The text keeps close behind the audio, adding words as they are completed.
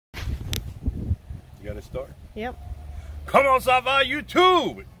You got to start? Yep. Come on, ça va,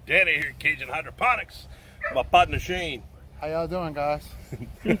 YouTube? Danny here, Cajun Hydroponics. My partner Shane. How y'all doing, guys?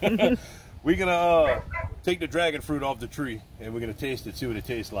 We're gonna take the dragon fruit off the tree and we're gonna taste it, see what it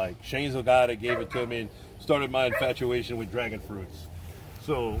tastes like. Shane's the guy that gave it to me and started my infatuation with dragon fruits.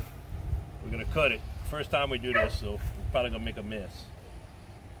 So we're gonna cut it. First time we do this, so we're probably gonna make a mess.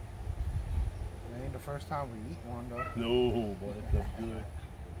 It ain't the first time we eat one, though. No, boy, it looks good.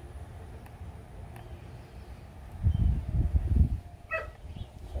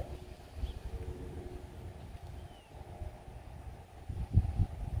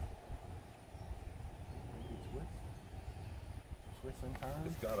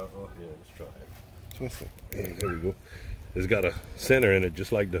 It's got a, oh yeah, let's try it. Twist it. Yeah, there we go. It's got a center in it,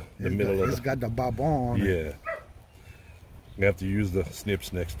 just like the middle of it. It's got the babon. Yeah. We have to use the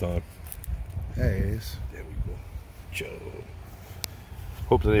snips next time. There it is. There we go. Joe.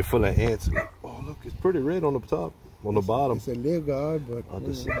 Hope that they're full of ants. Oh, look, it's pretty red on the top, on the bottom. It's a little guard, but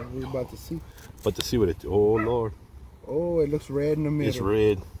we're about to see. But to see what it, oh Lord. Oh, it looks red in the middle. It's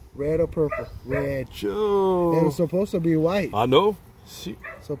red. Red or purple? Red. Joe. It was supposed to be white. I know. See.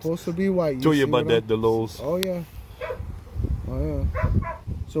 Supposed to be white. Told you about that, the Lowe's. Oh, yeah. Oh, yeah.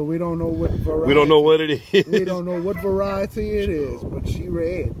 So we don't know what variety. We don't know what it is. We don't know what variety it is, but she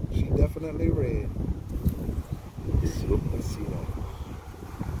red. She definitely red. Let's see that.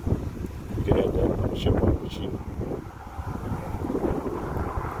 Get at that on the shipment machine.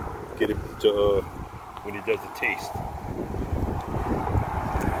 Get it to when he does the taste.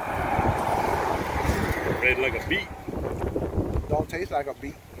 Red like a beet. Don't taste like a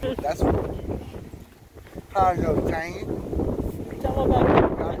beet. That's kind of tangy. Tell them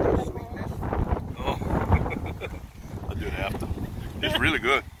about Got a little sweetness. Oh. I'll do it after. It's really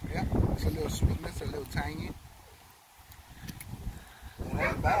good. Yeah, it's a little sweetness, a little tangy. It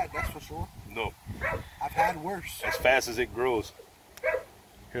ain't bad, that's for sure. No. I've had worse. As fast as it grows.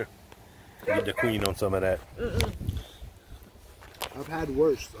 Here. Get the queen on some of that. I've had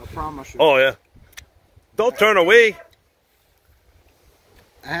worse, I promise you. Oh yeah. Don't turn away.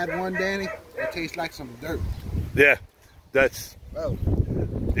 I had one, Danny. It tastes like some dirt. Yeah. That's Oh.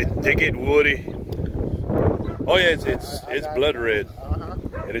 they get woody. Oh yeah, it's blood red.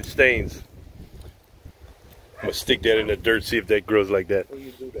 And it stains. I'm gonna stick that in the dirt, see if that grows like that. How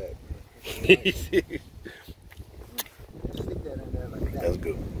you do that? Stick that in there like that. That's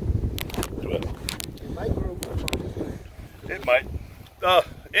good. Well, It might grow from this. it might.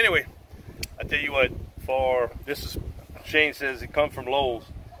 Anyway, I tell you what, this is, Shane says it comes from Lowe's.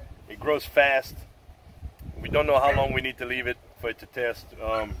 It grows fast. We don't know how long we need to leave it for it to test.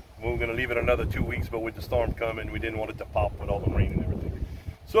 We're gonna leave it another 2 weeks, but with the storm coming, we didn't want it to pop with all the rain and everything.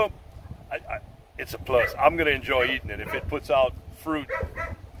 So, it's a plus. I'm gonna enjoy eating it. If it puts out fruit,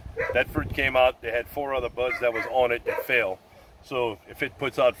 that fruit came out, they had 4 other buds that was on it that fell. So if it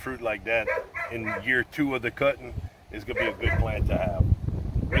puts out fruit like that in year 2 of the cutting, it's gonna be a good plant to have.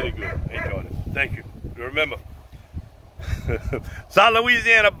 Really good. I enjoyed it. Thank you. Remember, South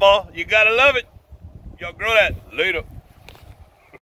Louisiana, ball. You gotta love it. Y'all grow that later.